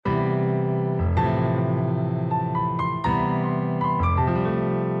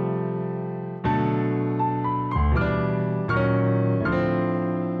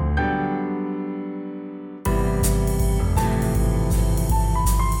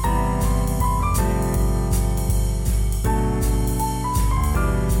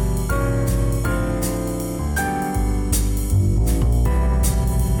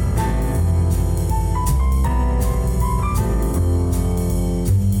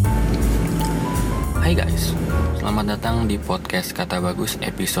Hai guys, selamat datang di podcast Kata Bagus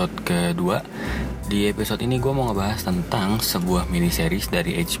episode kedua. Di episode ini gue mau ngebahas tentang sebuah miniseries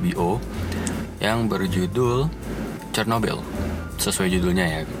dari HBO yang berjudul Chernobyl. Sesuai judulnya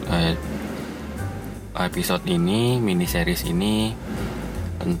ya, episode ini, miniseries ini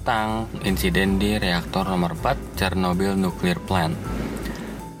tentang insiden di reaktor nomor 4 Chernobyl Nuclear Plant.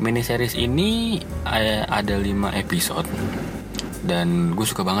 Miniseries ini ada 5 episode. Dan gue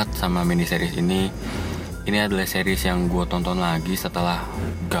suka banget sama miniseries ini. Ini adalah series yang gue tonton lagi setelah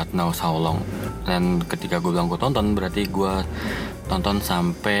God knows how long. Dan ketika gue bilang gue tonton, berarti gue tonton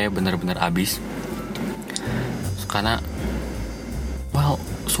sampai benar-benar habis. Karena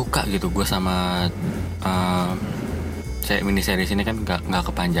suka gitu gue sama miniseries ini kan gak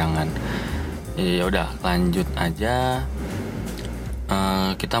kepanjangan. Ya udah, lanjut aja.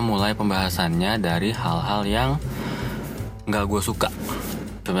 Kita mulai pembahasannya dari hal-hal yang nggak gue suka,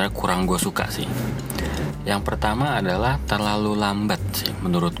 sebenarnya kurang gue suka sih. Yang pertama adalah terlalu lambat sih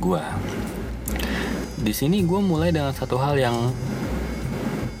menurut gue. Di sini gue mulai dengan satu hal yang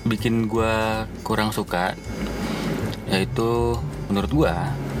bikin gue kurang suka, yaitu menurut gue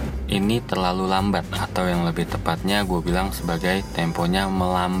ini terlalu lambat, atau yang lebih tepatnya gue bilang sebagai temponya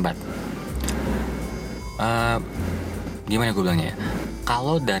melambat. Gimana gue bilangnya ya?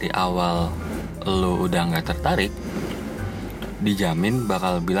 Kalau dari awal lo udah nggak tertarik, dijamin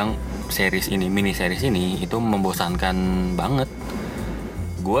bakal bilang mini series ini itu membosankan banget.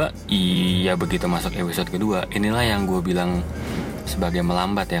 Begitu masuk episode kedua, inilah yang gue bilang sebagai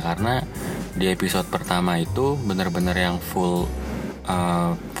melambat ya, karena di episode pertama itu benar-benar yang full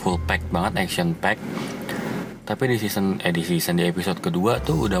pack banget, action pack. Tapi di episode kedua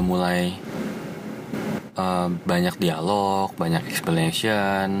tuh udah mulai banyak dialog, banyak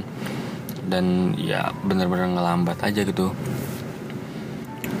explanation, dan ya benar-benar ngelambat aja gitu.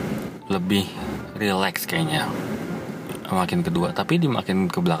 Lebih relax kayaknya makin kedua, tapi di makin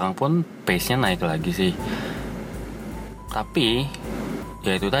ke belakang pun pace-nya naik lagi sih. Tapi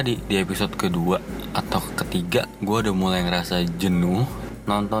ya itu tadi, di episode kedua atau ketiga gue udah mulai ngerasa jenuh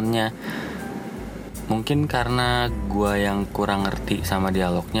nontonnya. Mungkin karena gue yang kurang ngerti sama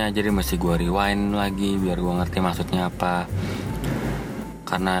dialognya, jadi mesti gue rewind lagi biar gue ngerti maksudnya apa.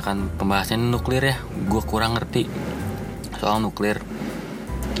 Karena kan pembahasannya nuklir ya, gue kurang ngerti soal nuklir.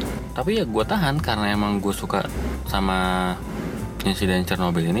 Tapi ya gue tahan karena emang gue suka sama insiden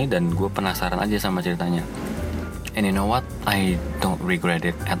Chernobyl ini, dan gue penasaran aja sama ceritanya. And you know what? I don't regret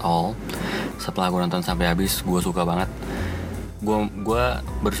it at all. Setelah gue nonton sampai habis, gue suka banget. Gue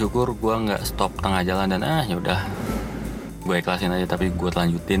bersyukur gue nggak stop tengah jalan dan yaudah, gue ikhlasin aja, tapi gue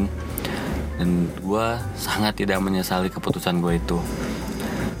lanjutin. Dan gue sangat tidak menyesali keputusan gue itu.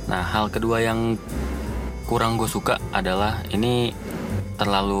 Nah, hal kedua yang kurang gue suka adalah ini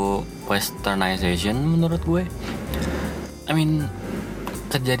terlalu westernization menurut gue.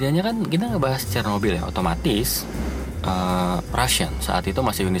 Kejadiannya kan kita ngebahas Chernobyl ya, otomatis Russian saat itu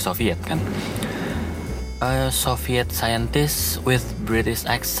masih Uni Soviet kan. Soviet scientist with British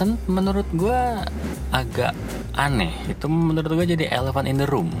accent menurut gue agak aneh. Itu menurut gue jadi elephant in the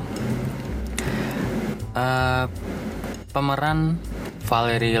room. Pemeran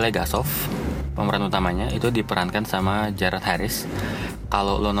Valery Legasov, pemeran utamanya itu diperankan sama Jared Harris.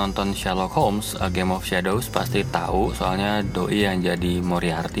 Kalau lo nonton Sherlock Holmes, A Game of Shadows, pasti tahu soalnya doi yang jadi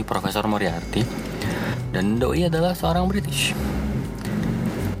Moriarty, Profesor Moriarty. Dan doi adalah seorang British.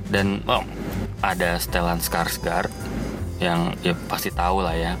 Dan ada Stellan Skarsgård yang ya pasti tahu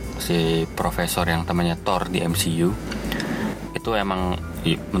lah ya, si profesor yang temannya Thor di MCU. Itu emang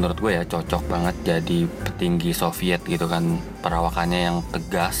menurut gue ya cocok banget jadi petinggi Soviet gitu kan. Perawakannya yang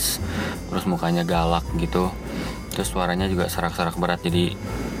tegas, terus mukanya galak gitu. Terus suaranya juga serak-serak berat, jadi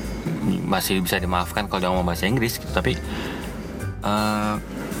masih bisa dimaafkan kalau dia ngomong bahasa Inggris gitu. Tapi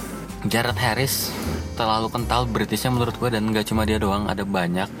Jared Harris terlalu kental Britishnya menurut gue, dan gak cuma dia doang, ada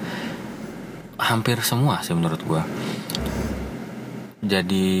banyak, hampir semua sih menurut gue.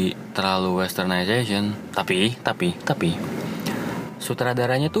 Jadi terlalu westernization. Tapi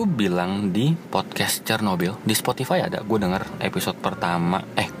sutradaranya tuh bilang di podcast Chernobyl di Spotify ada, gue denger episode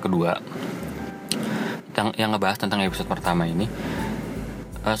kedua yang ngebahas tentang episode pertama ini.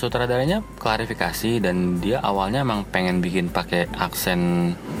 Sutradaranya klarifikasi, dan dia awalnya emang pengen bikin pakai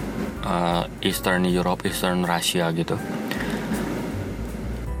aksen Eastern Europe, Eastern Russia gitu,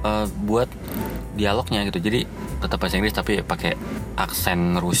 buat dialognya gitu. Jadi tetap bahasa Inggris tapi pakai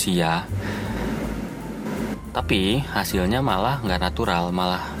aksen Rusia. Tapi hasilnya malah nggak natural,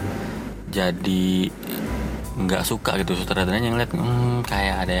 malah jadi nggak suka gitu. Sutradaranya ngeliat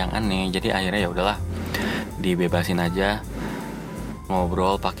kayak ada yang aneh. Jadi akhirnya ya udahlah, dibebasin aja.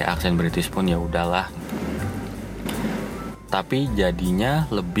 ngobrol pakai aksen British pun ya udahlah. Tapi jadinya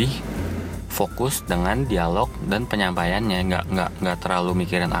lebih fokus dengan dialog dan penyampaiannya, nggak terlalu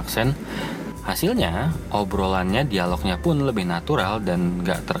mikirin aksen. Hasilnya obrolannya, dialognya pun lebih natural dan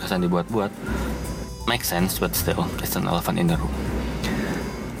nggak terkesan dibuat-buat. Make sense, but still it's an elephant in the room.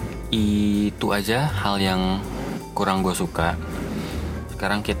 Itu aja hal yang kurang gue suka.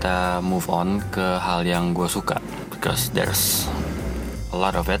 Sekarang kita move on ke hal yang gue suka, because there's a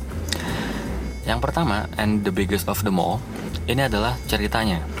lot of it. Yang pertama, and the biggest of them all, ini adalah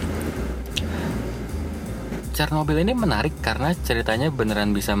ceritanya. Chernobyl ini menarik karena ceritanya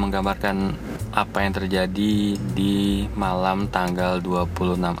beneran bisa menggambarkan apa yang terjadi di malam tanggal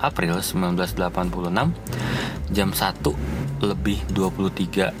 26 April 1986 jam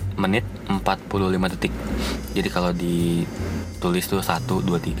 1:23:45. Jadi kalau ditulis tuh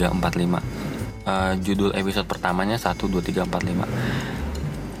 1:23:45. Judul episode pertamanya 1:23:45.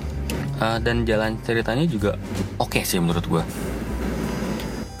 Dan jalan ceritanya juga oke sih menurut gue.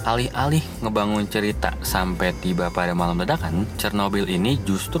 Alih-alih ngebangun cerita sampai tiba pada malam ledakan, Chernobyl ini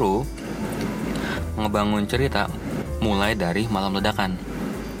justru ngebangun cerita mulai dari malam ledakan.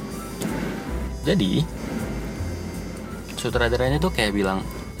 Jadi sutradaranya tuh kayak bilang,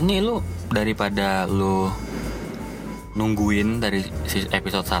 ini lu daripada lu nungguin dari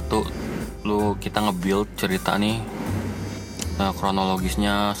episode 1, kita nge-build cerita nih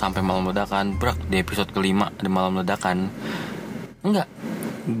kronologisnya sampai malam ledakan, di episode kelima di malam ledakan. Enggak,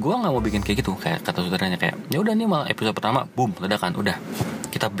 gue nggak mau bikin kayak gitu. Kayak kata sutradaranya, kayak ya udah nih malam episode pertama, boom, ledakan, udah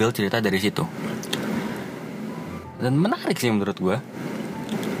kita build cerita dari situ. Dan menarik sih menurut gue.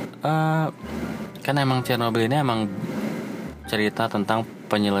 Kan emang Chernobyl ini emang cerita tentang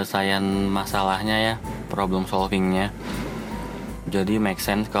penyelesaian masalahnya ya, problem solvingnya. Jadi make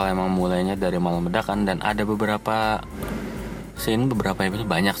sense kalau emang mulainya dari malam ledakan. Dan ada beberapa scene, beberapa episode,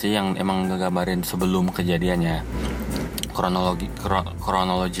 banyak sih yang emang ngegambarin sebelum kejadiannya,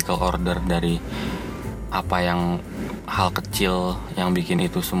 chronological order dari apa yang hal kecil yang bikin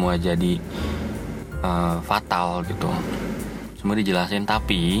itu semua jadi fatal gitu. Semua dijelasin,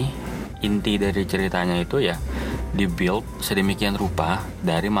 tapi inti dari ceritanya itu ya dibuild sedemikian rupa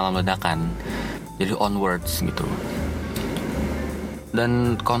dari malam ledakan, jadi onwards gitu.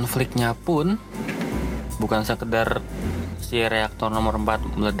 Dan konfliknya pun bukan sekedar si reaktor nomor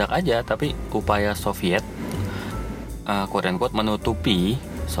 4 meledak aja, tapi upaya Soviet quote unquote menutupi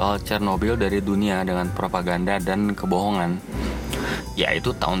soal Chernobyl dari dunia dengan propaganda dan kebohongan.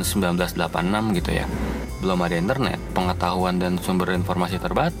 Yaitu tahun 1986 gitu ya. Belum ada internet, pengetahuan dan sumber informasi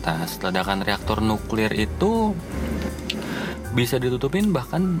terbatas. Ledakan reaktor nuklir itu bisa ditutupin,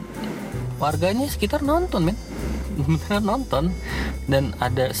 bahkan warganya sekitar nonton, men. Beneran nonton. Dan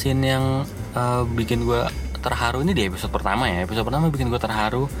ada scene yang bikin gue terharu, ini di episode pertama ya. Episode pertama bikin gue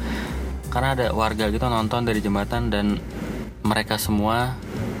terharu karena ada warga gitu nonton dari jembatan dan mereka semua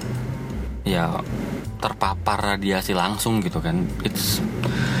ya terpapar radiasi langsung gitu kan.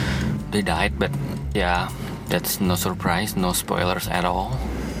 They died, but yeah, that's no surprise, no spoilers at all.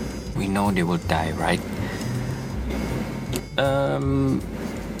 We know they will die, right?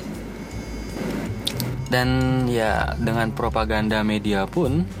 Dan ya dengan propaganda media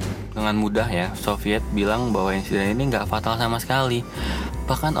pun dengan mudah ya Soviet bilang bahwa insiden ini nggak fatal sama sekali.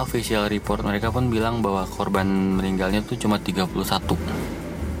 Bahkan official report mereka pun bilang bahwa korban meninggalnya tuh cuma 31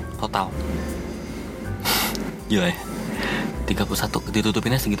 total. Gila ya, 31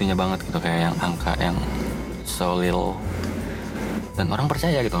 ditutupinnya segitunya banget gitu, kayak yang angka yang so little. Dan orang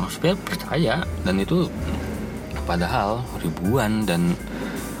percaya gitu, supaya percaya. Dan itu padahal ribuan. Dan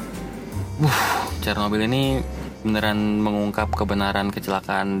Chernobyl ini beneran mengungkap kebenaran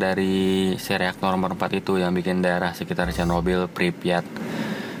kecelakaan dari si reaktor nomor 4 itu yang bikin daerah sekitar Chernobyl, Pripyat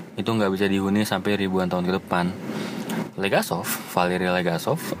itu gak bisa dihuni sampai ribuan tahun ke depan. Valery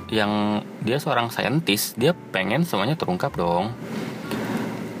Legasov, yang dia seorang saintis, dia pengen semuanya terungkap dong.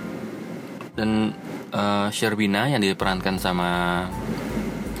 Dan Sherbina yang diperankan sama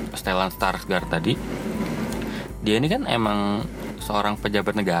Stellan Skarsgård tadi, dia ini kan emang seorang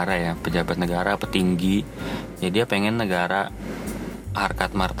pejabat negara, petinggi. Ya dia pengen negara,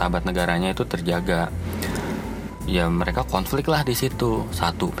 harkat martabat negaranya itu terjaga. Ya mereka konflik lah di situ.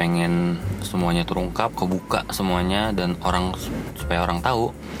 Satu pengen semuanya terungkap, kebuka semuanya, dan supaya orang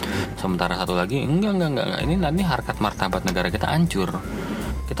tahu. Sementara satu lagi enggak. Ini nanti harkat martabat negara kita hancur.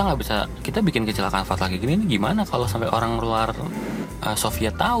 Kita nggak bisa, kita bikin kecelakaan fatal kayak gini. Ini gimana kalau sampai orang luar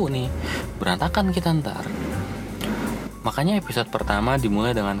Soviet tahu nih? Berantakan kita ntar. Makanya episode pertama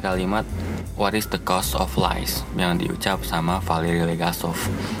dimulai dengan kalimat "What is the cost of lies?" yang diucap sama Valery Legasov.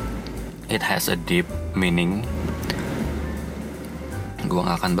 It has a deep meaning. gue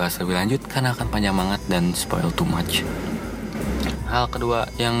gak akan bahas lebih lanjut karena akan panjang banget dan spoil too much. Hal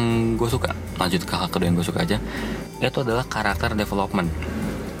kedua yang gue suka, lanjut ke hal kedua yang gue suka aja, itu adalah karakter development.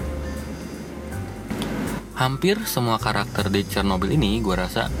 Hampir semua karakter di Chernobyl ini gue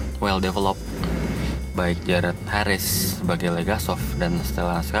rasa well developed. Baik Jared Harris sebagai Legasov dan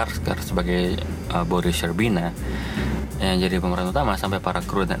Stellan Skarsgård sebagai Boris Sherbina yang jadi pemeran utama, sampai para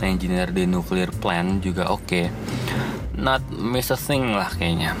kru dan engineer di nuclear plant juga oke. Not miss a thing lah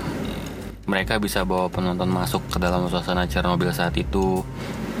kayaknya. Mereka bisa bawa penonton masuk ke dalam suasana Chernobyl saat itu,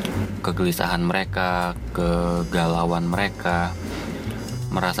 kegelisahan mereka, kegalauan mereka,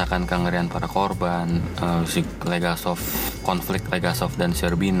 merasakan kengerian para korban, si Legasov, konflik Legasov dan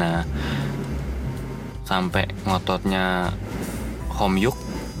Sherbina, sampai ngototnya Homyuk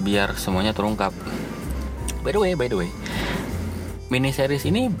biar semuanya terungkap. By the way, miniseries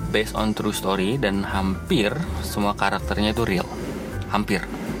ini based on true story dan hampir semua karakternya itu real. Hampir.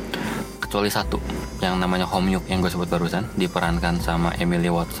 Kecuali satu, yang namanya Homyuk yang gue sebut barusan, diperankan sama Emily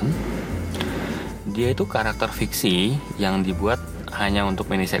Watson. Dia itu karakter fiksi yang dibuat hanya untuk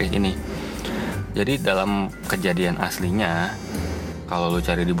miniseries ini. Jadi dalam kejadian aslinya, kalau lu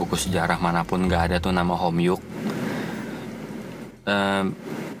cari di buku sejarah manapun gak ada tuh nama Homyuk.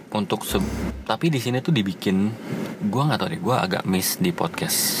 Tapi di sini tuh dibikin, gue nggak tahu deh, gue agak miss di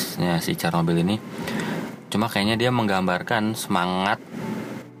podcastnya si Chernobyl ini. Cuma kayaknya dia menggambarkan semangat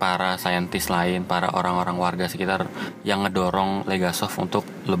para saintis lain, para orang-orang warga sekitar yang ngedorong Legasov untuk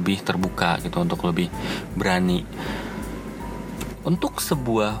lebih terbuka gitu, untuk lebih berani. Untuk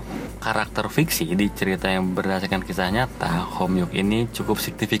sebuah karakter fiksi di cerita yang berdasarkan kisah nyata, Homyuk ini cukup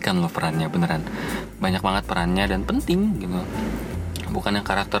signifikan loh perannya, beneran. Banyak banget perannya dan penting gitu. Bukan yang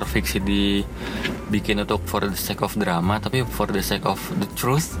karakter fiksi dibikin untuk for the sake of drama, tapi for the sake of the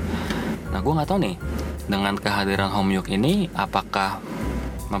truth. Nah, gue nggak tahu nih, dengan kehadiran Homyuk ini apakah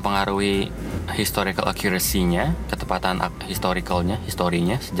mempengaruhi historical accuracy-nya, ketepatan historinya,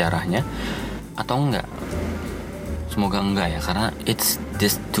 sejarahnya, atau enggak? Semoga enggak ya, karena it's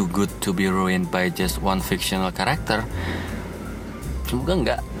just too good to be ruined by just one fictional character. Semoga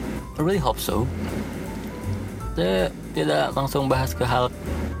enggak. I really hope so. Tidak langsung bahas ke hal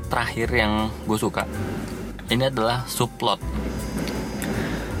terakhir yang gue suka. Ini adalah subplot.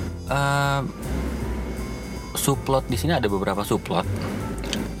 Subplot di sini ada beberapa subplot.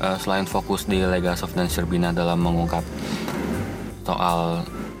 Selain fokus di Legasov dan Sherbina dalam mengungkap soal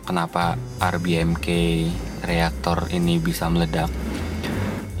kenapa RBMK reaktor ini bisa meledak,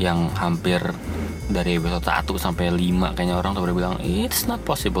 yang hampir dari episode 1 sampai 5 kayaknya orang tuh udah bilang it's not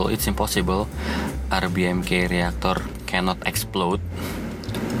possible, it's impossible, RBMK reaktor cannot explode.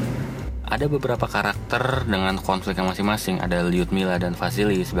 Ada beberapa karakter dengan konflik yang masing-masing. Ada Lyudmila dan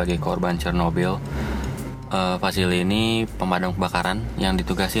Vasily sebagai korban Chernobyl. Vasily ini pemadam kebakaran yang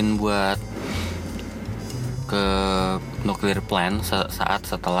ditugasin buat ke nuclear plant saat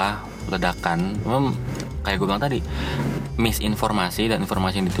setelah ledakan. Kayak gue bilang tadi, misinformasi dan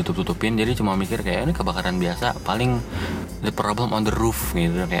informasi yang ditutup-tutupin. Jadi cuma mikir kayak ini kebakaran biasa, paling the problem on the roof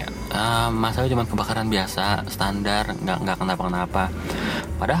gitu, kayak masalahnya cuma kebakaran biasa standar, nggak kenapa-kenapa.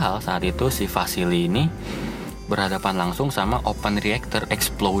 Padahal saat itu si Vasily ini berhadapan langsung sama open reactor,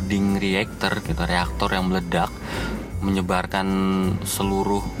 exploding reactor gitu, reaktor yang meledak menyebarkan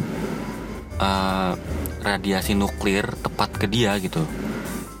seluruh radiasi nuklir tepat ke dia gitu.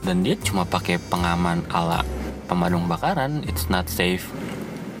 Dan dia cuma pakai pengaman ala pemadam kebakaran, it's not safe.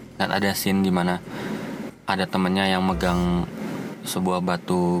 Dan ada scene dimana ada temennya yang megang sebuah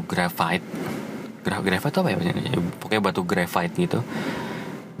batu graphite apa ya, pokoknya batu graphite gitu,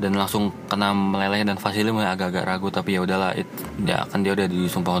 dan langsung kena meleleh. Dan Vasily agak-agak ragu, tapi ya udahlah, dia udah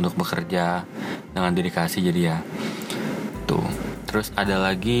disumpah untuk bekerja dengan dedikasi, jadi ya tuh. Terus ada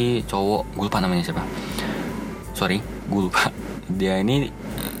lagi cowok, gue lupa namanya siapa, gue lupa. Dia ini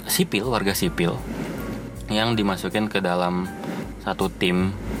warga sipil yang dimasukin ke dalam satu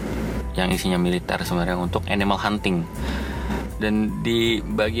tim yang isinya militer sebenarnya untuk animal hunting. Dan di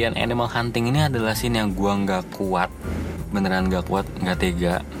bagian animal hunting ini adalah scene yang gua nggak kuat, beneran nggak kuat, nggak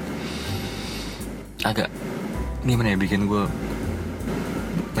tega, agak gimana ya, bikin gua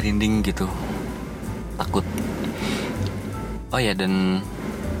merinding gitu, takut. Oh ya, dan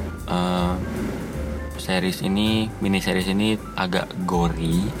mini series ini agak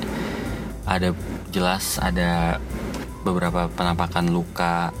gory. Ada beberapa penampakan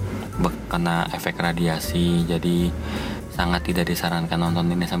luka kena efek radiasi. Jadi sangat tidak disarankan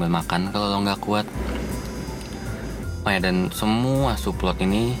nonton ini sambil makan kalau lo nggak kuat. Oh ya, dan semua subplot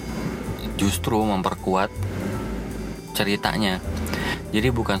ini justru memperkuat ceritanya. Jadi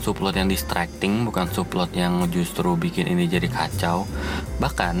bukan subplot yang distracting, bukan subplot yang justru bikin ini jadi kacau.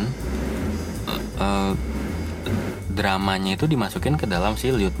 Bahkan dramanya itu dimasukin ke dalam si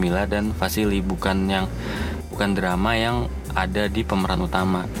Lyudmila dan Vasily, bukan drama yang ada di pemeran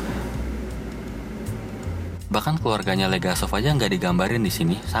utama. Bahkan keluarganya Legasov aja nggak digambarin di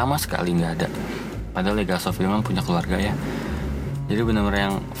sini, sama sekali nggak ada. Padahal Legasov memang punya keluarga ya. Jadi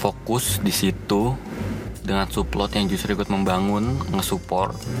benar-benar yang fokus di situ dengan subplot yang justru ikut membangun,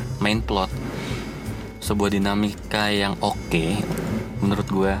 nge-support main plot. Sebuah dinamika yang oke menurut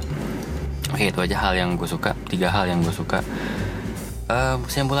gue. Oke, itu aja hal yang gue suka. 3 hal yang gue suka.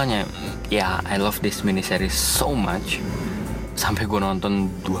 Kesimpulannya, ya I love this miniseries so much. Sampai gue nonton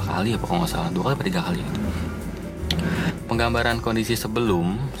 2 kali apa kalau nggak salah, 2 kali atau 3 kali. Penggambaran kondisi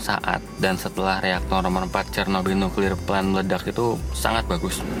sebelum, saat, dan setelah reaktor nomor 4 Chernobyl nuclear plant meledak itu sangat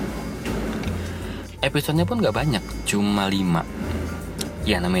bagus. Episodenya pun gak banyak, cuma 5.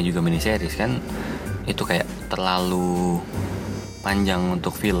 Ya namanya juga miniseries kan, itu kayak terlalu panjang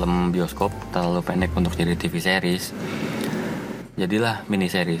untuk film bioskop, terlalu pendek untuk jadi TV series. Jadilah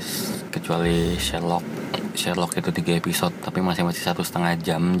miniseries. Kecuali Sherlock itu 3 episode, tapi masih 1,5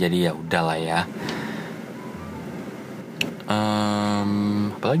 jam, jadi ya udahlah ya.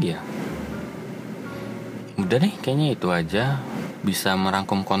 Apalagi ya? Udah deh, kayaknya itu aja. Bisa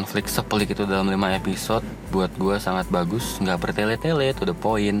merangkum konflik sepelik itu dalam 5 episode. Buat gue sangat bagus. Gak bertele-tele, to the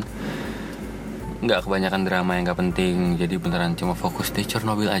point. Gak kebanyakan drama yang gak penting. Jadi beneran cuma fokus di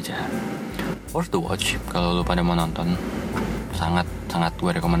Chernobyl aja. Worth to watch kalau lu pada mau nonton. Sangat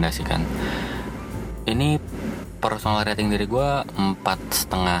gue rekomendasikan. Ini personal rating dari gue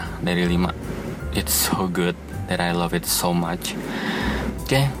 4,5 dari 5. It's so good that I love it so much.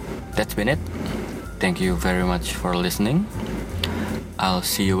 Okay, that's been it. Thank you very much for listening. I'll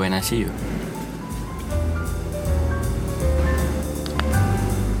see you when I see you.